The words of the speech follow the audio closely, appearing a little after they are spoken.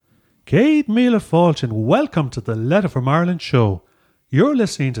Céad Míle Fáilte and welcome to the Letter from Ireland show. You're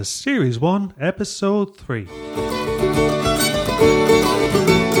listening to Series 1, Episode 3.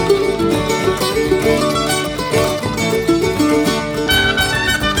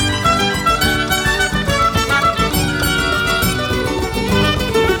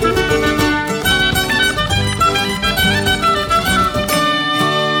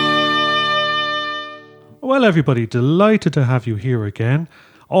 Well, everybody, delighted to have you here again,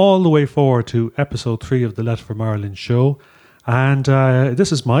 all the way forward to Episode 3 of the Letter from Ireland show. And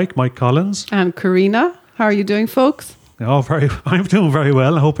this is Mike Collins. And Karina. How are you doing, folks? Oh, I'm doing very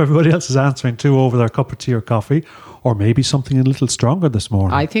well. I hope everybody else is answering too over their cup of tea or coffee, or maybe something a little stronger this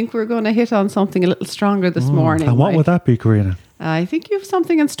morning. I think we're going to hit on something a little stronger this morning. And what would that be, Karina? I think you have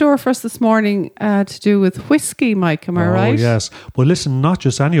something in store for us this morning to do with whiskey, Mike. Am I right? Oh, yes. Well, listen, not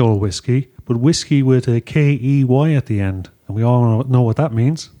just any old whiskey, but whiskey with a K-E-Y at the end. And we all know what that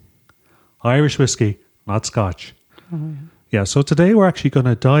means. Irish whiskey, not Scotch. Oh, yeah, so today we're actually going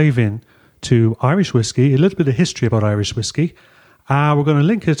to dive in to Irish whiskey, a little bit of history about Irish whiskey. We're going to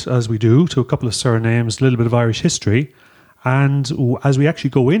link it, as we do, to a couple of surnames, a little bit of Irish history. And as we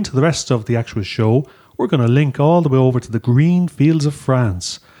actually go into the rest of the actual show, we're going to link all the way over to the green fields of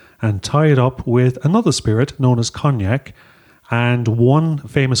France and tie it up with another spirit known as cognac and one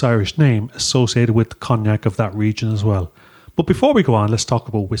famous Irish name associated with the cognac of that region as well. But before we go on, let's talk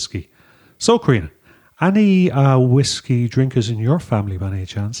about whiskey. So, Karina, any whiskey drinkers in your family by any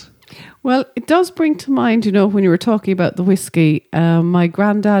chance? Well, it does bring to mind, when you were talking about the whiskey, my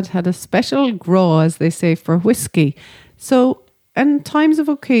granddad had a special graw, as they say, for whiskey. So, in times of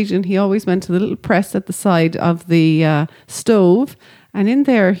occasion, he always went to the little press at the side of the stove, and in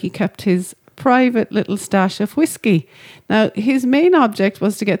there he kept his private little stash of whiskey. Now, his main object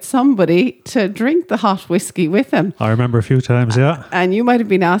was to get somebody to drink the hot whiskey with him. I remember a few times, yeah. And you might have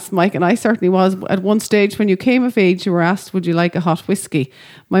been asked, Mike, and I certainly was, at one stage when you came of age, you were asked, would you like a hot whiskey?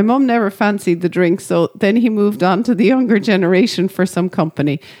 My mum never fancied the drink, so then he moved on to the younger generation for some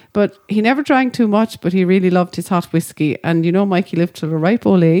company. But he never drank too much, but he really loved his hot whiskey. And Mike, he lived to the ripe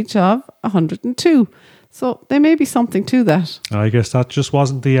old age of 102. So there may be something to that. I guess that just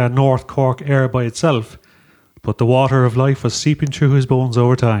wasn't the North Cork air by itself, but the water of life was seeping through his bones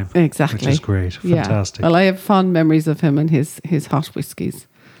over time. Exactly. Which is great. Fantastic. Yeah. Well, I have fond memories of him and his hot whiskies.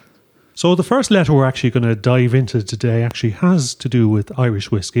 So the first letter we're actually going to dive into today actually has to do with Irish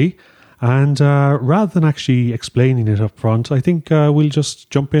whiskey. And rather than actually explaining it up front, I think we'll just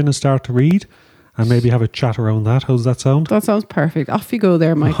jump in and start to read and maybe have a chat around that. How does that sound? That sounds perfect. Off you go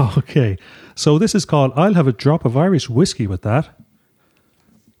there, Mike. Okay. So this is called I'll Have a Drop of Irish Whiskey with That.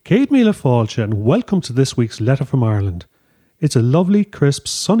 Céad Míle Fáilte and welcome to this week's Letter from Ireland. It's a lovely, crisp,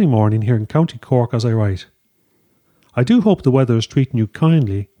 sunny morning here in County Cork as I write. I do hope the weather is treating you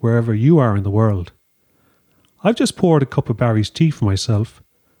kindly wherever you are in the world. I've just poured a cup of Barry's tea for myself.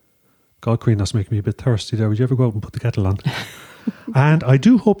 God, Queen, that's making me a bit thirsty there. Would you ever go out and put the kettle on? And I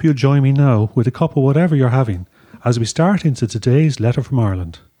do hope you'll join me now with a cup of whatever you're having as we start into today's Letter from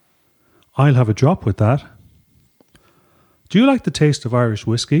Ireland. I'll have a drop with that. Do you like the taste of Irish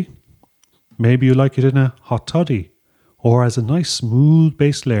whiskey? Maybe you like it in a hot toddy or as a nice smooth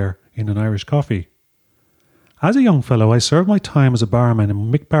base layer in an Irish coffee. As a young fellow, I served my time as a barman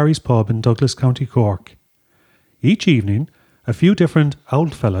in Mick Barry's pub in Douglas, County Cork. Each evening, a few different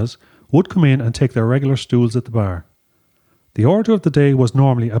old fellas would come in and take their regular stools at the bar. The order of the day was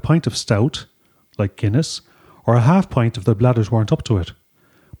normally a pint of stout, like Guinness, or a half pint if their bladders weren't up to it.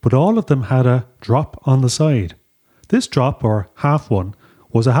 But all of them had a drop on the side. This drop, or half one,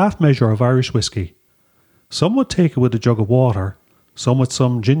 was a half measure of Irish whiskey. Some would take it with a jug of water, some with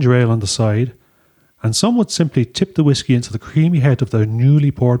some ginger ale on the side, and some would simply tip the whiskey into the creamy head of their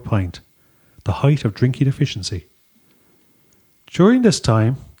newly poured pint, the height of drinking efficiency. During this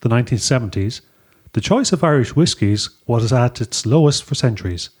time, the 1970s, the choice of Irish whiskies was at its lowest for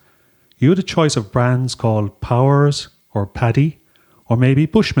centuries. You had a choice of brands called Powers or Paddy, or maybe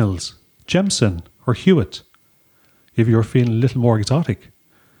Bushmills, Jameson or Hewitt, if you were feeling a little more exotic.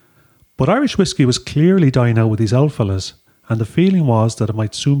 But Irish whiskey was clearly dying out with these old fellas, and the feeling was that it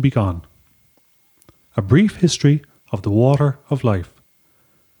might soon be gone. A brief history of the water of life.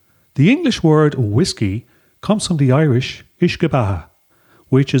 The English word whiskey comes from the Irish Uisce,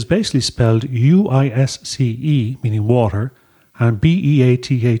 which is basically spelled U-I-S-C-E, meaning water, and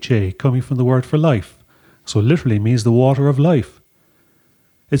B-E-A-T-H-A, coming from the word for life, so literally means the water of life.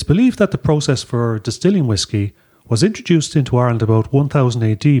 It's believed that the process for distilling whiskey was introduced into Ireland about 1000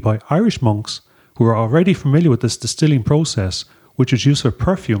 AD by Irish monks who were already familiar with this distilling process, which was used for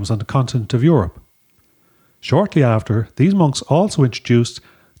perfumes on the continent of Europe. Shortly after, these monks also introduced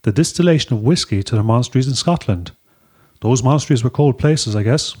the distillation of whiskey to their monasteries in Scotland. Those monasteries were cold places, I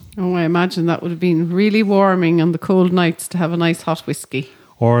guess. Oh, I imagine that would have been really warming on the cold nights to have a nice hot whiskey.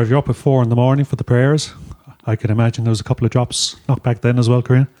 Or if you're up at 4 a.m. for the prayers, I can imagine there was a couple of drops knocked back then as well,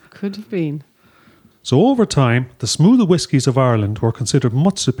 Corinne. Could have been. So over time, the smoother whiskies of Ireland were considered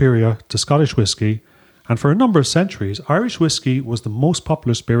much superior to Scottish whisky, and for a number of centuries, Irish whisky was the most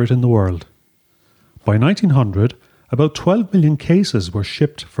popular spirit in the world. By 1900, about 12 million cases were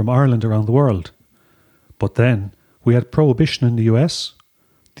shipped from Ireland around the world. But then, we had Prohibition in the US,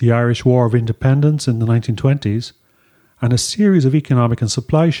 the Irish War of Independence in the 1920s, and a series of economic and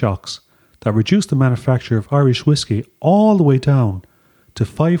supply shocks that reduced the manufacture of Irish whisky all the way down to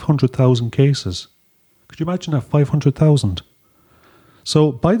 500,000 cases. Could you imagine that, 500,000?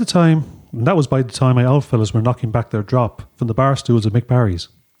 So by the time my old fellas were knocking back their drop from the bar stools of Mick Barry's.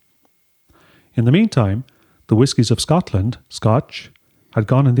 In the meantime, the whiskies of Scotland, Scotch, had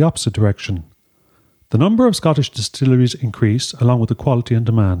gone in the opposite direction. The number of Scottish distilleries increased along with the quality and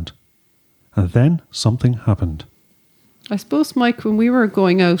demand. And then something happened. I suppose, Mike, when we were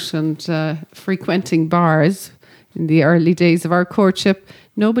going out and frequenting bars in the early days of our courtship,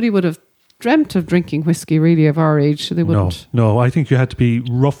 nobody would have dreamt of drinking whiskey really of our age. They wouldn't. No, I think you had to be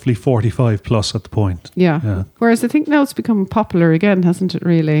roughly 45 plus at the point. Yeah. Whereas I think now it's become popular again, hasn't it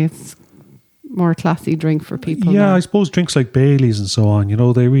really? It's more classy drink for people. Yeah, now. I suppose drinks like Baileys and so on,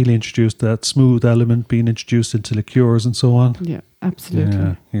 they really introduced that smooth element being introduced into liqueurs and so on. Yeah,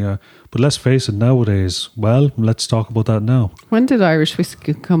 absolutely. Yeah. But let's face it, nowadays, well, let's talk about that now. When did Irish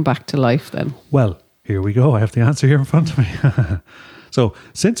whiskey come back to life then? Well, here we go. I have the answer here in front of me. So,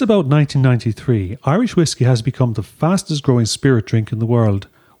 since about 1993, Irish whiskey has become the fastest growing spirit drink in the world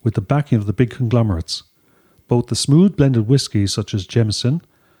with the backing of the big conglomerates. Both the smooth blended whiskies such as Jameson,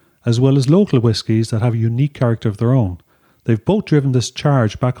 as well as local whiskies that have a unique character of their own. They've both driven this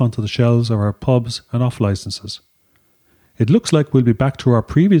charge back onto the shelves of our pubs and off licenses. It looks like we'll be back to our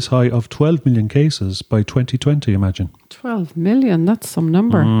previous high of 12 million cases by 2020, imagine. 12 million, that's some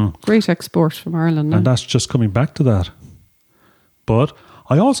number. Great export from Ireland now. And that's just coming back to that. But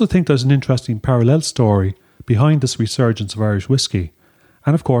I also think there's an interesting parallel story behind this resurgence of Irish whiskey.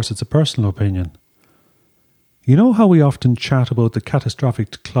 And of course, it's a personal opinion. You know how we often chat about the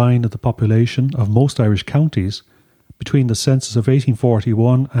catastrophic decline of the population of most Irish counties between the census of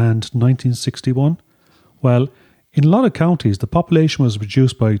 1841 and 1961? Well, in a lot of counties, the population was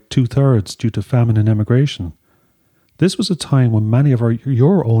reduced by 2/3 due to famine and emigration. This was a time when many of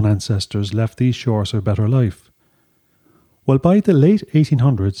your own ancestors left these shores for a better life. Well, by the late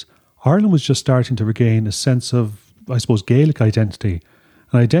 1800s, Ireland was just starting to regain a sense of, I suppose, Gaelic identity,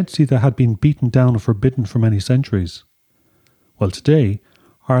 an identity that had been beaten down and forbidden for many centuries. Well, today,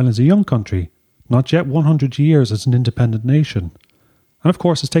 Ireland's a young country, not yet 100 years as an independent nation. And of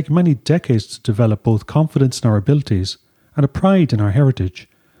course, it's taken many decades to develop both confidence in our abilities and a pride in our heritage,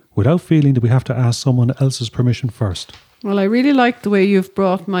 without feeling that we have to ask someone else's permission first. Well, I really like the way you've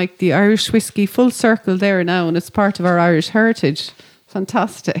brought, Mike, the Irish whiskey full circle there now, and it's part of our Irish heritage.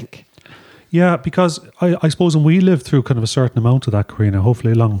 Fantastic. Yeah, because I suppose when we lived through kind of a certain amount of that, Karina,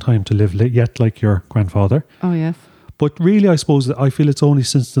 hopefully a long time to live yet like your grandfather. Oh, yes. But really, I suppose that I feel it's only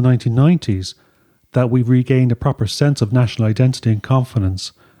since the 1990s that we've regained a proper sense of national identity and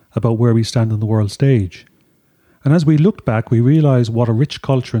confidence about where we stand on the world stage. And as we looked back, we realised what a rich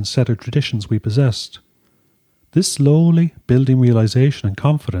culture and set of traditions we possessed. This slowly building realisation and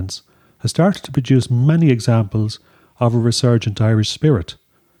confidence has started to produce many examples of a resurgent Irish spirit,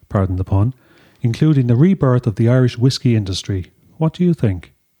 pardon the pun, including the rebirth of the Irish whiskey industry. What do you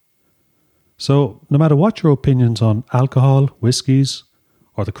think? So, no matter what your opinions on alcohol, whiskies,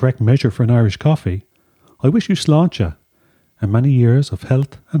 or the correct measure for an Irish coffee, I wish you sláinte and many years of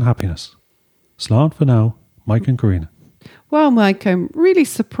health and happiness. Slán for now, Mike and Karina. Well, Mike, I'm really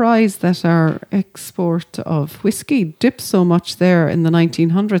surprised that our export of whiskey dipped so much there in the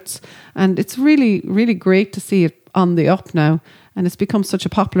 1900s. And it's really, really great to see it on the up now. And it's become such a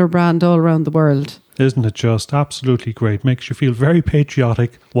popular brand all around the world. Isn't it just absolutely great? Makes you feel very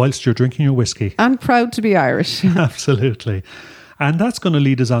patriotic whilst you're drinking your whiskey. And proud to be Irish. Absolutely. And that's going to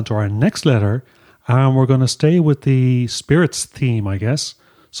lead us on to our next letter. And we're going to stay with the spirits theme, I guess.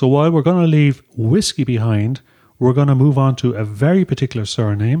 So while we're going to leave whiskey behind, we're going to move on to a very particular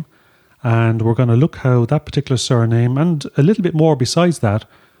surname. And we're going to look how that particular surname, and a little bit more besides that,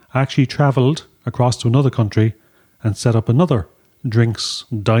 actually travelled across to another country and set up another drinks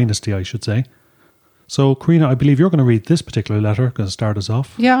dynasty, I should say. So, Karina, I believe you're going to read this particular letter, going to start us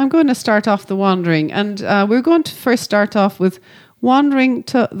off. Yeah, I'm going to start off the wandering. And we're going to first start off with wandering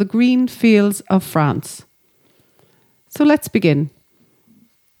to the green fields of France. So let's begin.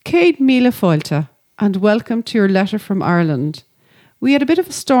 Céad Míle Fáilte, and welcome to your letter from Ireland. We had a bit of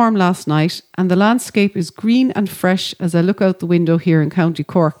a storm last night, and the landscape is green and fresh as I look out the window here in County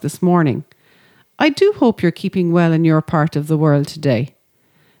Cork this morning. I do hope you're keeping well in your part of the world today.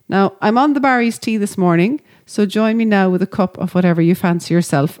 Now, I'm on the Barry's tea this morning, so join me now with a cup of whatever you fancy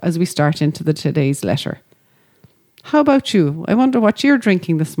yourself as we start into today's letter. How about you? I wonder what you're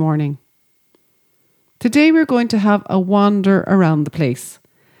drinking this morning. Today we're going to have a wander around the place.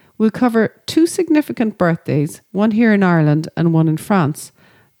 We'll cover 2 significant birthdays, one here in Ireland and one in France.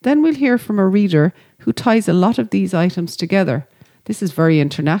 Then we'll hear from a reader who ties a lot of these items together. This is very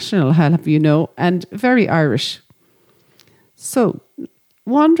international, I'll have you know, and very Irish. So,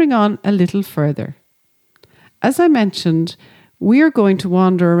 wandering on a little further. As I mentioned, we are going to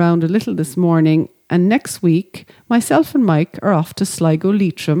wander around a little this morning, and next week, myself and Mike are off to Sligo,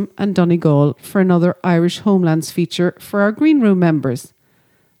 Leitrim and Donegal for another Irish Homelands feature for our Green Room members.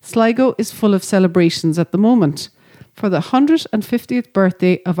 Sligo is full of celebrations at the moment for the 150th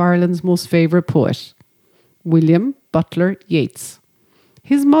birthday of Ireland's most favourite poet, William Butler Yeats.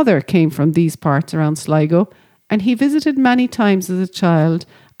 His mother came from these parts around Sligo, and he visited many times as a child,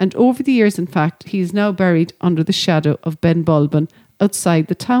 and over the years, in fact, he is now buried under the shadow of Ben Bulben outside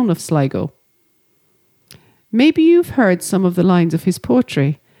the town of Sligo. Maybe you've heard some of the lines of his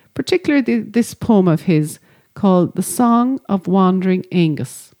poetry, particularly this poem of his called The Song of Wandering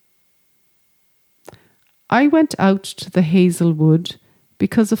Aengus. I went out to the hazel wood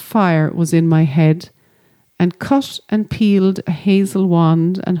because a fire was in my head, and cut and peeled a hazel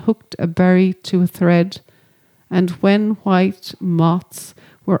wand and hooked a berry to a thread. And when white moths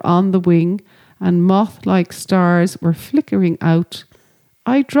were on the wing and moth-like stars were flickering out,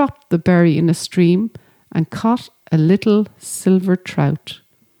 I dropped the berry in a stream and caught a little silver trout.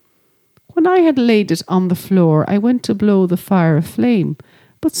 When I had laid it on the floor, I went to blow the fire aflame,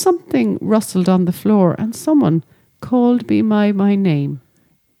 but something rustled on the floor and someone called me by my name.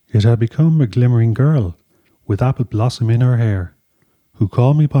 It had become a glimmering girl, with apple blossom in her hair, who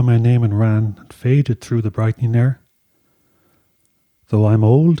called me by my name and ran and faded through the brightening air. Though I'm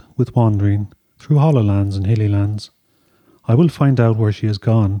old with wandering through hollow lands and hilly lands, I will find out where she has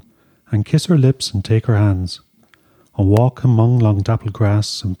gone, and kiss her lips and take her hands, and walk among long dappled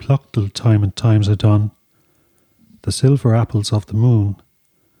grass, and pluck till time and times are done, the silver apples of the moon,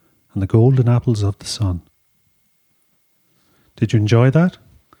 and the golden apples of the sun. Did you enjoy that?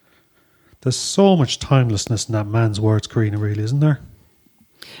 There's so much timelessness in that man's words, Karina, really, isn't there?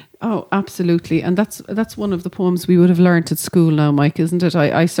 Oh, absolutely. And that's one of the poems we would have learnt at school now, Mike, isn't it?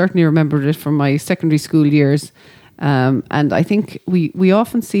 I certainly remembered it from my secondary school years. And I think we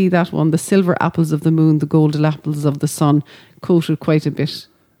often see that one, the silver apples of the moon, the golden apples of the sun, quoted quite a bit.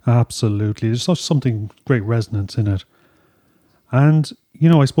 Absolutely. There's such something great resonance in it. And, you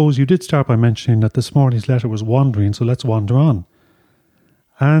know, I suppose you did start by mentioning that this morning's letter was wandering, so let's wander on.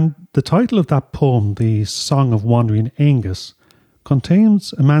 And the title of that poem, The Song of Wandering Aengus,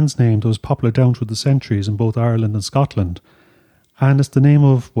 contains a man's name that was popular down through the centuries in both Ireland and Scotland. And it's the name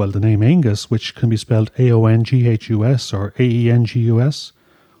of, well, the name Aengus, which can be spelled Aonghus or Aengus,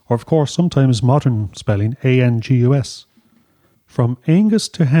 or of course sometimes modern spelling Angus. From Aengus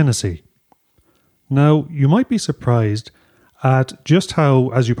to Hennessy. Now, you might be surprised at just how,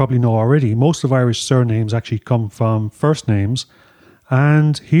 as you probably know already, most of Irish surnames actually come from first names.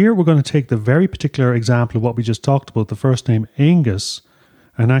 And here we're going to take the very particular example of what we just talked about, the first name Aengus,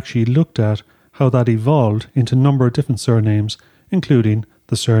 and actually looked at how that evolved into a number of different surnames, including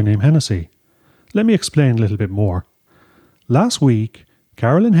the surname Hennessy. Let me explain a little bit more. Last week,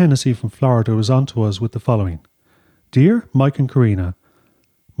 Carolyn Hennessy from Florida was on to us with the following. Dear Mike and Karina,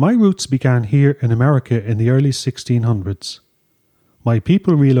 my roots began here in America in the early 1600s. My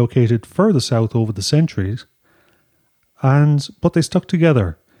people relocated further south over the centuries, but they stuck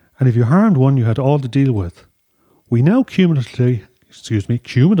together, and if you harmed one, you had all to deal with. We now cumulatively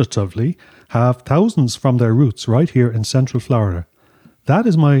have thousands from their roots right here in central Florida. That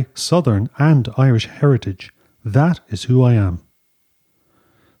is my southern and Irish heritage. That is who I am.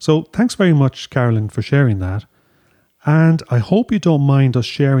 So thanks very much, Carolyn, for sharing that. And I hope you don't mind us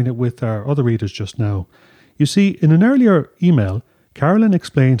sharing it with our other readers just now. You see, in an earlier email, Carolyn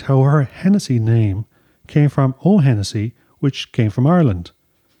explained how her Hennessy name came from O'Hennessy, which came from Ireland.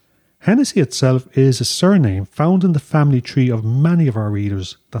 Hennessy itself is a surname found in the family tree of many of our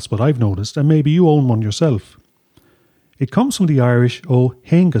readers. That's what I've noticed, and maybe you own one yourself. It comes from the Irish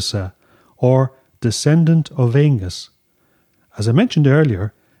O'Hengusa, or descendant of Aengus. As I mentioned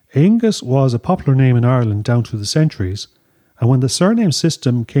earlier, Aengus was a popular name in Ireland down through the centuries, and when the surname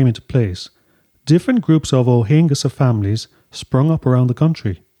system came into place, different groups of O'Hengusa families sprung up around the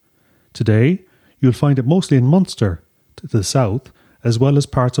country. Today, you'll find it mostly in Munster to the south, as well as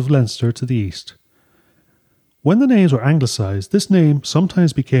parts of Leinster to the east. When the names were anglicised, this name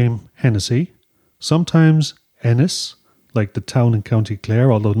sometimes became Hennessy, sometimes Ennis, like the town in County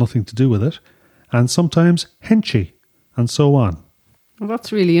Clare, although nothing to do with it, and sometimes Henchy, and so on. Well,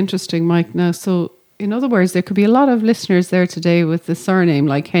 that's really interesting, Mike. Now, so in other words, there could be a lot of listeners there today with the surname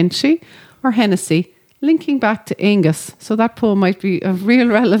like Henchy or Hennessy, linking back to Angus. So that poem might be of real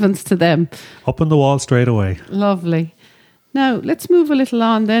relevance to them. Up on the wall straight away. Lovely. Now, let's move a little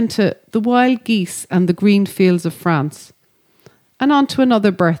on then to the wild geese and the green fields of France. And on to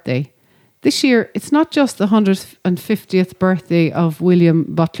another birthday. This year, it's not just the 150th birthday of William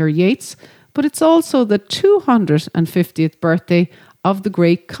Butler Yeats, but it's also the 250th birthday of the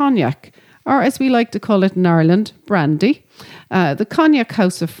great cognac, or as we like to call it in Ireland, brandy, the cognac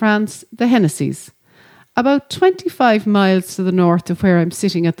house of France, the Hennessy's. About 25 miles to the north of where I'm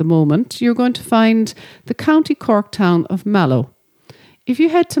sitting at the moment, you're going to find the County Cork town of Mallow. If you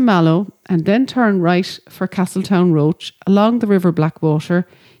head to Mallow and then turn right for Castletown Roach along the River Blackwater,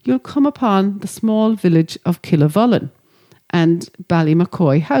 you'll come upon the small village of Killavullen and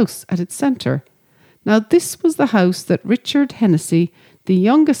Ballymacoy House at its centre. Now, this was the house that Richard Hennessy, the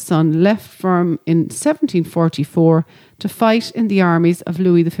youngest son, left from in 1744 to fight in the armies of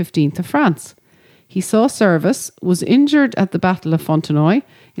Louis XV of France. He saw service, was injured at the Battle of Fontenoy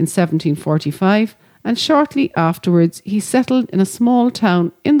in 1745, and shortly afterwards he settled in a small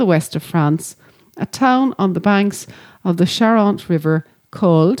town in the west of France, a town on the banks of the Charente River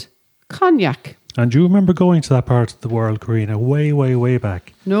called Cognac. And do you remember going to that part of the world, Karina, way, way, way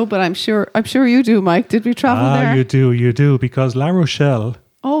back? No, but I'm sure you do, Mike. Did we travel there? You do, because La Rochelle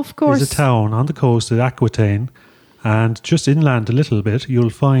of course. is a town on the coast at Aquitaine. And just inland a little bit,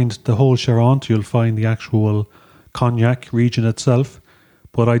 you'll find the whole Charente, you'll find the actual Cognac region itself.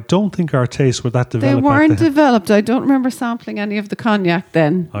 But I don't think our tastes were that developed. They weren't developed. I don't remember sampling any of the cognac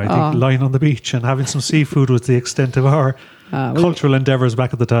then. I think lying on the beach and having some seafood was the extent of our cultural endeavours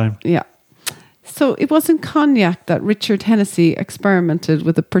back at the time. Yeah. So it was in Cognac that Richard Hennessy experimented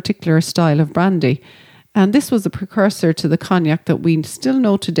with a particular style of brandy. And this was a precursor to the cognac that we still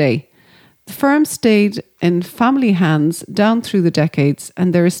know today. The firm stayed in family hands down through the decades,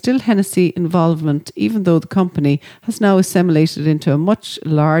 and there is still Hennessy involvement, even though the company has now assimilated into a much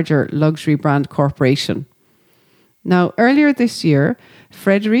larger luxury brand corporation. Now, earlier this year,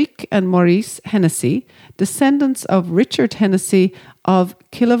 Frederic and Maurice Hennessy, descendants of Richard Hennessy of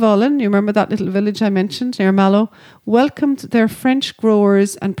Killavullen, you remember that little village I mentioned near Mallow, welcomed their French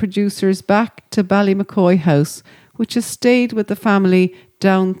growers and producers back to Ballymacoy House, which has stayed with the family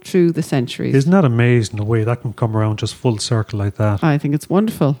down through the centuries. Isn't that amazing the way that can come around just full circle like that? I think it's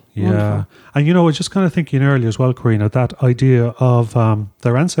wonderful. Yeah. Wonderful. And I was just kind of thinking earlier as well, Karina, that idea of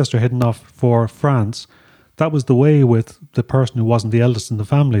their ancestor heading off for France, that was the way with the person who wasn't the eldest in the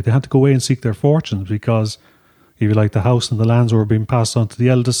family. They had to go away and seek their fortunes because, if you like, the house and the lands were being passed on to the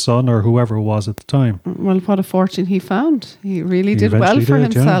eldest son or whoever it was at the time. Well, what a fortune he found. He really did well for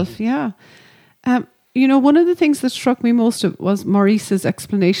himself. Yeah. One of the things that struck me most was Maurice's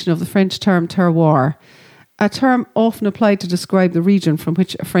explanation of the French term terroir, a term often applied to describe the region from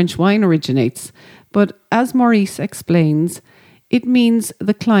which a French wine originates. But as Maurice explains, it means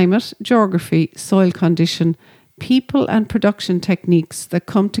the climate, geography, soil condition, people and production techniques that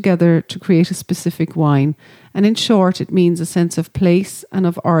come together to create a specific wine. And in short, it means a sense of place and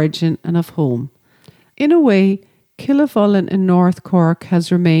of origin and of home. In a way, Killavullen in North Cork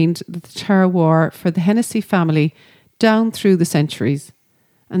has remained the terroir for the Hennessy family down through the centuries.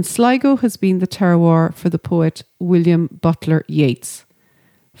 And Sligo has been the terroir for the poet William Butler Yeats.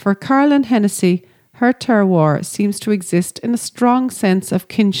 For Caroline Hennessy, her terroir seems to exist in a strong sense of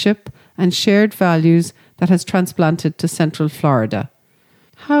kinship and shared values that has transplanted to Central Florida.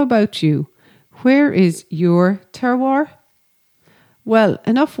 How about you? Where is your terroir? Well,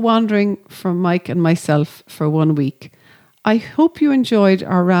 enough wandering from Mike and myself for 1 week. I hope you enjoyed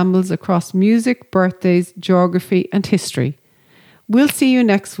our rambles across music, birthdays, geography and history. We'll see you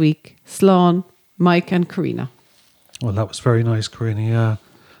next week. Slán, Mike and Karina. Well, that was very nice, Karina, yeah.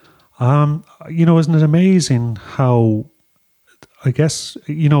 Isn't it amazing how, I guess,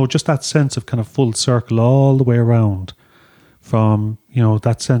 just that sense of kind of full circle all the way around from,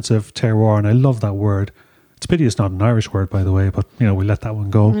 that sense of terroir, and I love that word. It's a pity it's not an Irish word, by the way, but, we let that one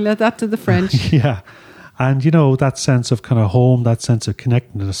go. We let that to the French. Yeah. And, that sense of kind of home, that sense of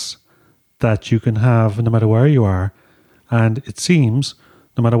connectedness that you can have no matter where you are. And it seems,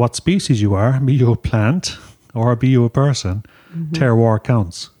 no matter what species you are, be you a plant or be you a person, terroir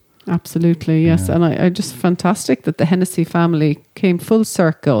counts. Absolutely, yes. Yeah. And I just fantastic that the Hennessy family came full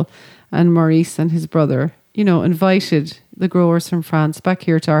circle and Maurice and his brother, invited the growers from France back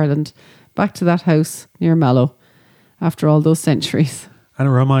here to Ireland, back to that house near Mallow after all those centuries. And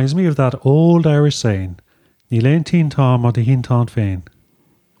it reminds me of that old Irish saying, Ní léon tíntáim ná híntáin féin.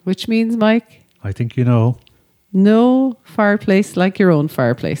 Which means, Mike? I think you know. No fireplace like your own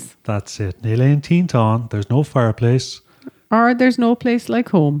fireplace. That's it. Ní léon tíntáin, there's no fireplace. Or there's no place like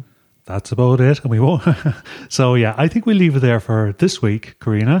home. That's about it. And we won't. So yeah, I think we'll leave it there for this week,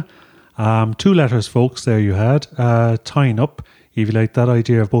 Karina. 2 letters, folks, there you had. Tying up, if you like that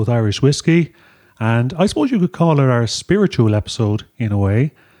idea of both Irish whiskey. And I suppose you could call it our spiritual episode in a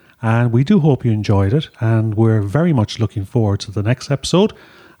way. And we do hope you enjoyed it. And we're very much looking forward to the next episode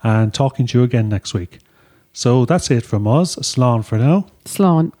and talking to you again next week. So that's it from us. Slán for now.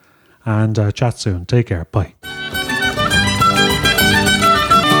 Slán. And chat soon. Take care. Bye.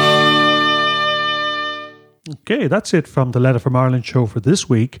 Okay, that's it from the Letter from Ireland show for this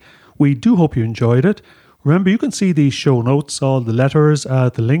week. We do hope you enjoyed it. Remember, you can see the show notes, all the letters,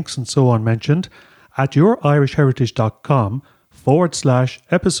 the links and so on mentioned at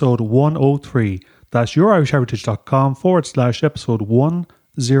youririshheritage.com/episode 103. That's youririshheritage.com/episode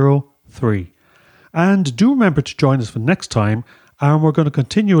 103. And do remember to join us for next time. And we're going to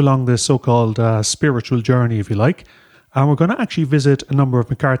continue along this so-called spiritual journey, if you like. And we're going to actually visit a number of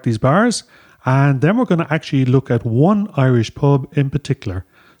McCarthy's bars. And then we're going to actually look at one Irish pub in particular.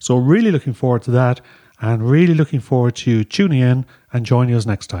 So really looking forward to that. And really looking forward to tuning in and joining us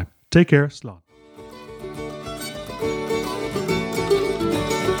next time. Take care. Slán.